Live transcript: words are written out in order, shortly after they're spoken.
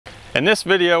In this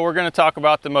video, we're going to talk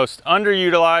about the most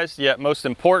underutilized yet most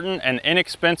important and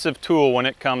inexpensive tool when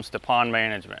it comes to pond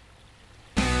management.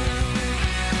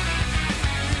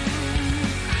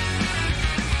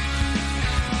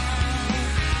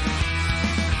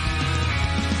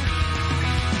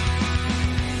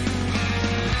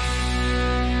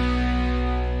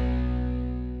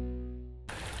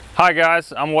 Hi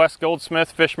guys, I'm Wes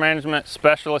Goldsmith, Fish Management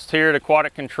Specialist here at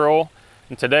Aquatic Control.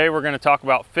 And today we're going to talk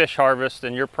about fish harvest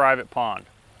in your private pond.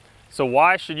 So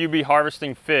why should you be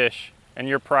harvesting fish in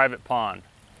your private pond?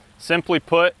 Simply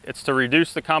put, it's to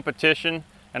reduce the competition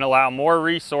and allow more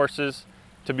resources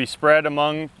to be spread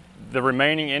among the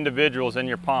remaining individuals in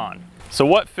your pond. So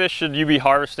what fish should you be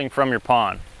harvesting from your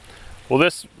pond? Well,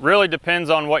 this really depends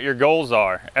on what your goals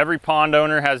are. Every pond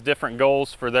owner has different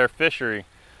goals for their fishery.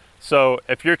 So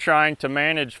if you're trying to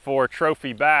manage for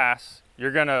trophy bass,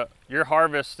 your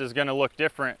harvest is gonna look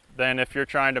different than if you're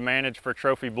trying to manage for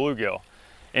trophy bluegill.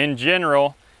 In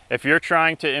general, if you're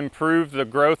trying to improve the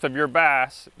growth of your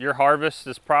bass, your harvest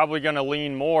is probably gonna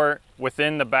lean more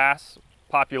within the bass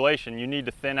population. You need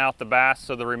to thin out the bass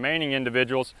so the remaining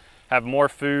individuals have more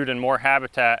food and more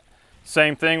habitat.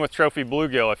 Same thing with trophy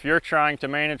bluegill. If you're trying to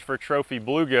manage for trophy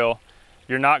bluegill,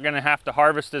 you're not gonna have to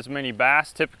harvest as many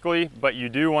bass typically, but you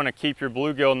do wanna keep your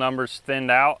bluegill numbers thinned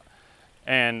out,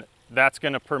 and that's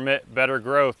going to permit better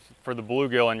growth for the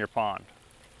bluegill in your pond.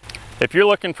 If you're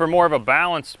looking for more of a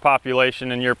balanced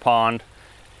population in your pond,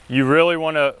 you really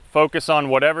want to focus on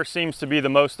whatever seems to be the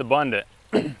most abundant.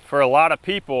 For a lot of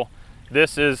people,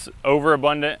 this is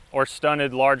overabundant or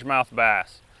stunted largemouth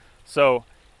bass. So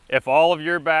if all of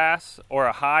your bass or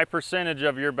a high percentage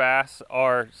of your bass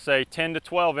are say 10 to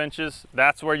 12 inches,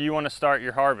 that's where you want to start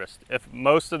your harvest. If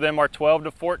most of them are 12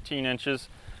 to 14 inches,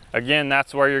 again,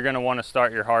 that's where you're going to want to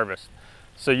start your harvest.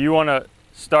 So you want to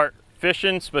start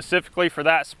fishing specifically for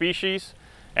that species,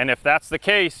 and if that's the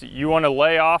case, you want to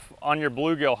lay off on your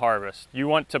bluegill harvest. You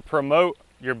want to promote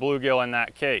your bluegill in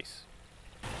that case.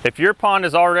 If your pond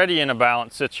is already in a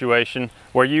balanced situation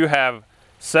where you have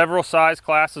several size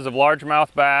classes of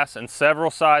largemouth bass and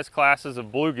several size classes of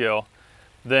bluegill,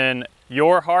 then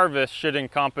your harvest should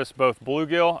encompass both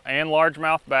bluegill and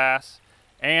largemouth bass,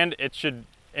 and it should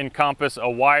encompass a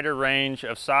wider range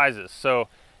of sizes. So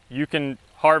you can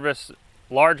harvest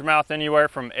largemouth anywhere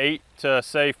from 8 to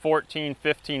say 14,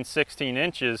 15, 16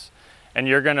 inches, and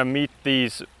you're going to meet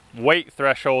these weight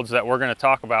thresholds that we're going to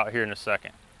talk about here in a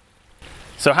second.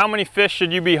 So how many fish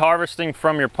should you be harvesting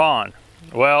from your pond?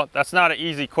 Well, that's not an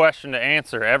easy question to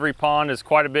answer. Every pond is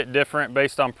quite a bit different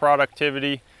based on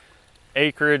productivity,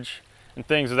 acreage, and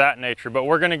things of that nature, but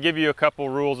we're going to give you a couple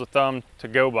rules of thumb to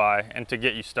go by and to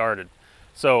get you started.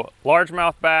 So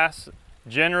largemouth bass,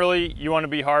 generally you want to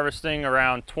be harvesting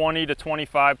around 20 to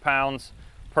 25 pounds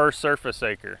per surface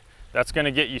acre. That's going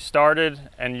to get you started,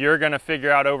 and you're going to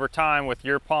figure out over time with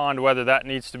your pond whether that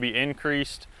needs to be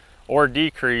increased or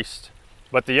decreased.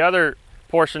 But the other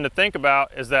portion to think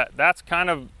about is that that's kind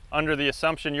of under the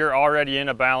assumption you're already in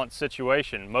a balanced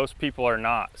situation. Most people are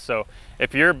not. So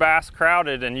if you're bass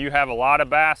crowded and you have a lot of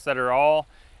bass that are all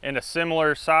in a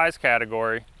similar size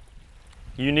category,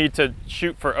 you need to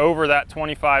shoot for over that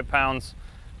 25 pounds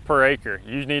per acre.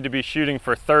 You need to be shooting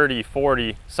for 30,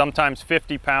 40, sometimes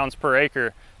 50 pounds per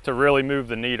acre to really move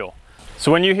the needle.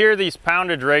 So when you hear these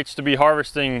poundage rates to be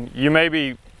harvesting, you may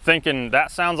be thinking,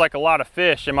 that sounds like a lot of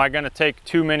fish. Am I going to take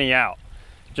too many out?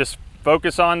 Just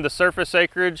focus on the surface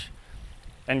acreage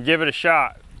and give it a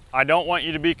shot. I don't want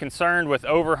you to be concerned with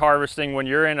over harvesting when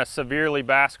you're in a severely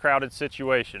bass crowded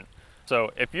situation.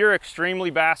 So if you're extremely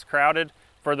bass crowded,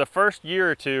 for the first year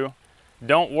or two,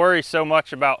 don't worry so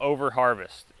much about over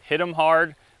harvest. Hit them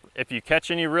hard. If you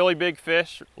catch any really big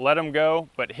fish, let them go,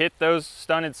 but hit those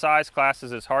stunted size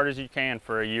classes as hard as you can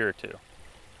for a year or two.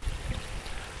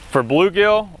 For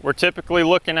bluegill, we're typically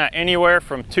looking at anywhere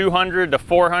from 200 to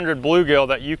 400 bluegill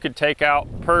that you could take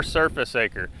out per surface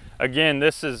acre. Again,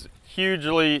 this is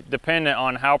hugely dependent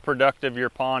on how productive your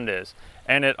pond is,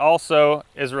 and it also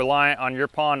is reliant on your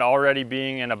pond already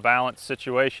being in a balanced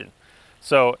situation.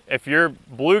 So if you're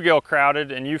bluegill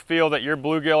crowded and you feel that your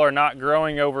bluegill are not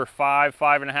growing over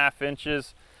 5.5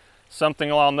 inches,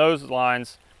 something along those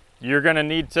lines, you're going to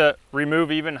need to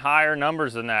remove even higher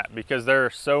numbers than that, because there are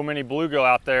so many bluegill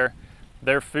out there,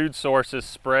 their food source is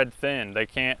spread thin. They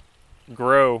can't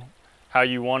grow how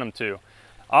you want them to.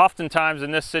 Oftentimes in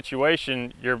this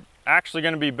situation, you're actually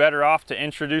going to be better off to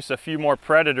introduce a few more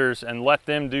predators and let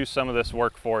them do some of this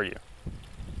work for you.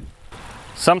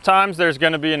 Sometimes there's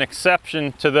going to be an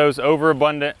exception to those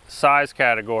overabundant size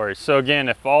categories. So again,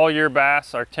 if all your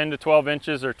bass are 10 to 12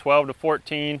 inches or 12 to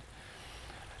 14,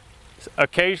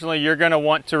 occasionally you're going to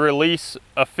want to release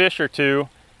a fish or two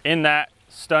in that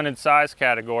stunted size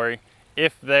category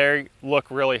if they look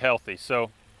really healthy.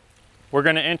 So we're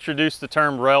going to introduce the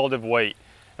term relative weight.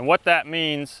 And what that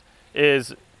means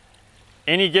is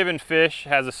any given fish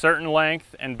has a certain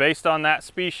length, and based on that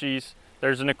species,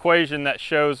 there's an equation that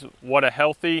shows what a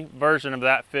healthy version of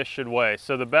that fish should weigh.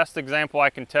 So the best example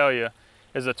I can tell you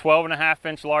is a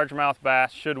 12.5-inch largemouth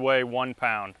bass should weigh 1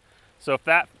 pound. So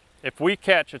if we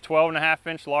catch a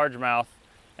 12.5-inch largemouth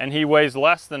and he weighs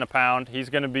less than a pound, he's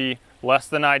going to be less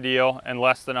than ideal and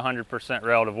less than 100%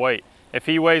 relative weight. If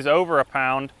he weighs over a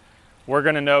pound, we're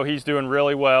going to know he's doing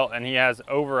really well and he has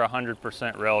over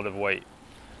 100% relative weight.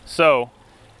 So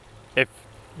if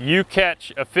you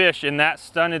catch a fish in that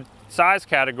stunted size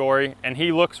category and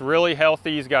he looks really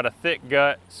healthy, he's got a thick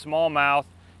gut, small mouth,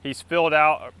 he's filled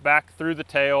out back through the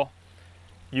tail,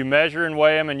 you measure and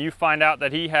weigh him and you find out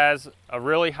that he has a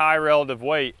really high relative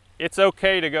weight, it's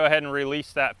okay to go ahead and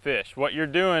release that fish. What you're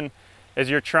doing is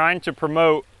you're trying to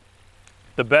promote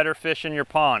the better fish in your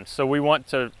pond. So we want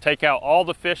to take out all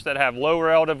the fish that have low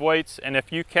relative weights, and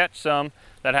if you catch some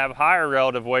that have higher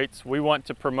relative weights, we want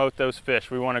to promote those fish.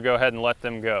 We want to go ahead and let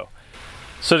them go.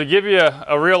 So to give you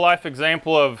a real life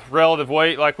example of relative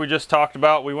weight like we just talked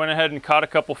about, we went ahead and caught a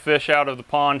couple fish out of the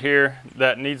pond here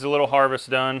that needs a little harvest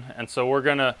done, and so we're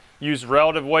going to use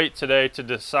relative weight today to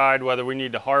decide whether we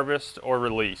need to harvest or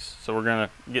release. So we're going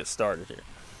to get started here.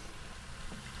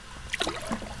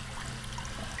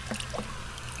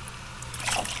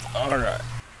 All right.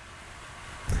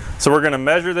 So we're going to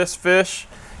measure this fish.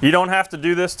 You don't have to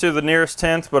do this to the nearest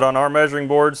tenth, but on our measuring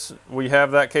boards we have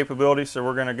that capability, so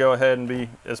we're going to go ahead and be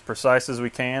as precise as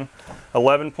we can.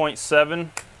 11.7.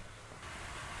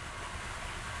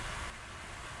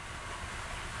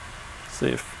 See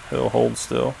if he'll hold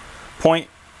still.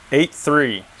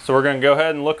 0.83. So we're going to go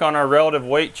ahead and look on our relative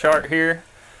weight chart here.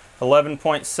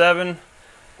 11.7.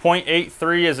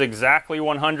 0.83 is exactly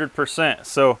 100%.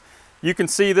 So you can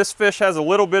see this fish has a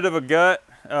little bit of a gut,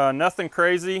 nothing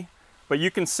crazy. But you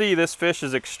can see this fish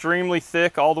is extremely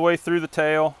thick all the way through the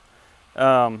tail.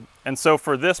 And so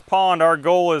for this pond, our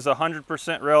goal is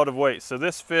 100% relative weight. So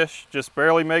this fish just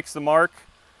barely makes the mark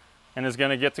and is going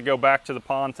to get to go back to the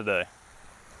pond today.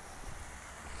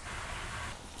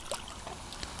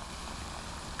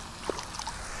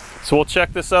 So we'll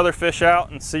check this other fish out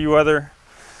and see whether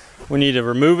we need to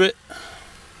remove it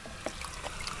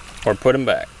or put him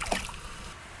back.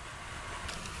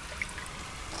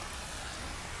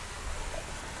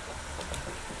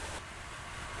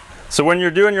 So when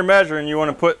you're doing your measuring, you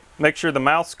want to make sure the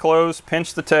mouth's closed,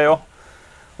 pinch the tail.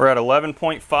 We're at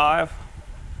 11.5.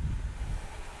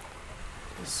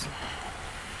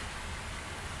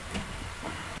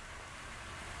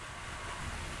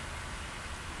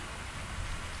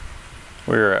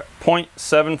 We're at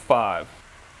 0.75.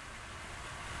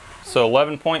 So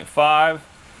 11.5,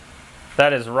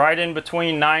 that is right in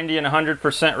between 90 and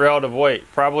 100% relative weight,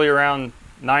 probably around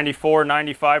 94,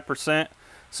 95%.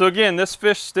 So again, this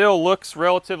fish still looks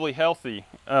relatively healthy,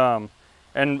 and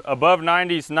above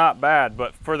 90 is not bad,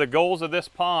 but for the goals of this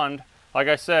pond, like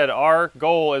I said, our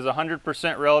goal is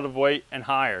 100% relative weight and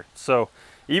higher. So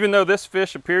even though this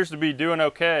fish appears to be doing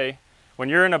okay, when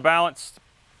you're in a balanced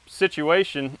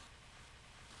situation,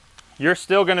 you're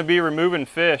still going to be removing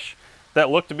fish that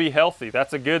look to be healthy.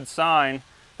 That's a good sign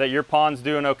that your pond's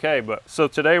doing okay. So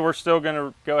today we're still going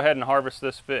to go ahead and harvest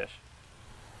this fish.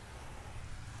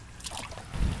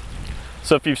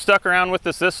 So if you've stuck around with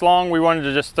us this long, we wanted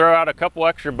to just throw out a couple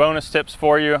extra bonus tips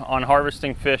for you on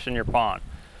harvesting fish in your pond.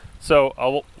 So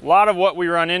a lot of what we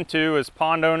run into is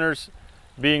pond owners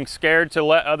being scared to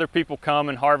let other people come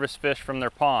and harvest fish from their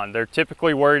pond. They're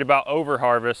typically worried about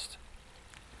overharvest.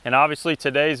 And obviously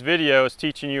today's video is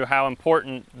teaching you how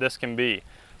important this can be.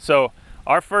 So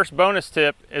our first bonus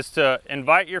tip is to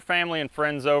invite your family and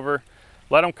friends over,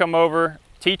 let them come over,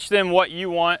 teach them what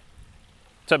you want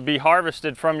to be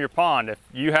harvested from your pond. If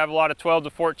you have a lot of 12 to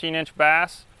 14 inch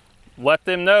bass, let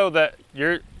them know that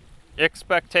your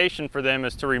expectation for them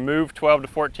is to remove 12 to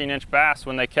 14 inch bass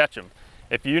when they catch them.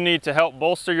 If you need to help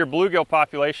bolster your bluegill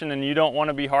population and you don't want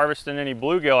to be harvesting any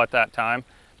bluegill at that time,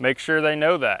 make sure they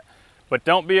know that. But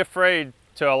don't be afraid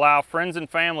to allow friends and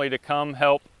family to come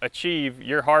help achieve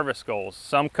your harvest goals.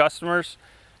 Some customers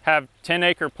have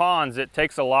 10-acre ponds. It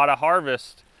takes a lot of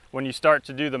harvest when you start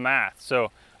to do the math.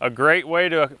 So a great way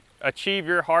to achieve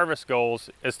your harvest goals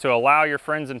is to allow your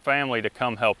friends and family to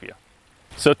come help you.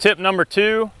 So tip number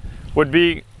 2 would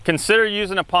be consider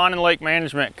using a pond and lake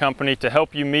management company to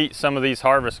help you meet some of these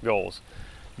harvest goals.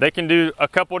 They can do a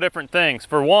couple different things.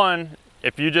 For one,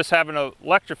 if you just have an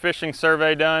electrofishing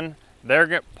survey done,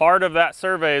 Part of that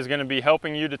survey is going to be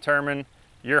helping you determine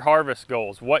your harvest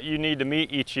goals, what you need to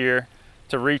meet each year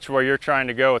to reach where you're trying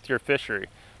to go with your fishery.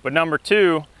 But number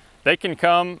two, they can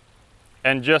come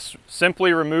and just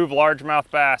simply remove largemouth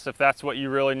bass if that's what you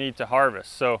really need to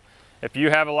harvest. So if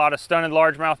you have a lot of stunted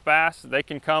largemouth bass, they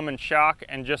can come and shock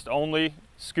and just only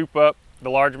scoop up the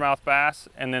largemouth bass,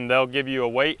 and then they'll give you a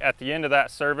weight at the end of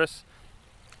that service,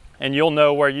 and you'll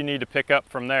know where you need to pick up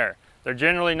from there. They're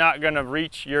generally not going to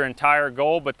reach your entire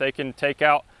goal, but they can take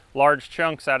out large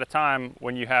chunks at a time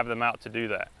when you have them out to do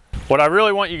that. What I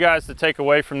really want you guys to take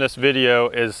away from this video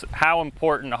is how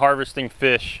important harvesting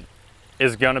fish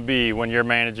is going to be when you're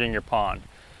managing your pond.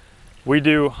 We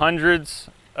do hundreds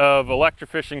of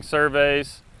electrofishing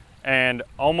surveys, and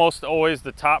almost always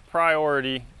the top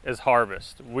priority is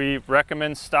harvest. We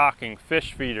recommend stocking,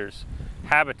 fish feeders,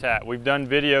 habitat. We've done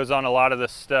videos on a lot of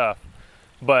this stuff,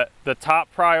 but the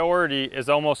top priority is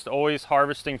almost always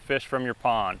harvesting fish from your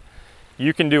pond.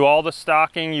 You can do all the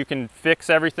stocking, you can fix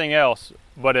everything else,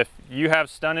 but if you have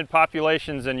stunted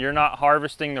populations and you're not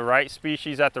harvesting the right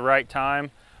species at the right time,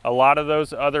 a lot of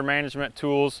those other management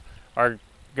tools are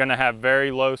going to have very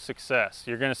low success.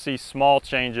 You're going to see small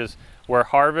changes where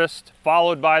harvest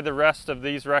followed by the rest of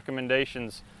these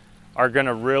recommendations are going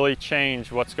to really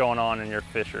change what's going on in your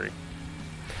fishery.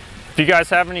 If you guys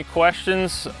have any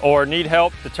questions or need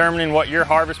help determining what your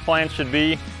harvest plan should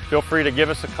be, feel free to give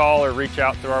us a call or reach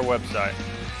out through our website.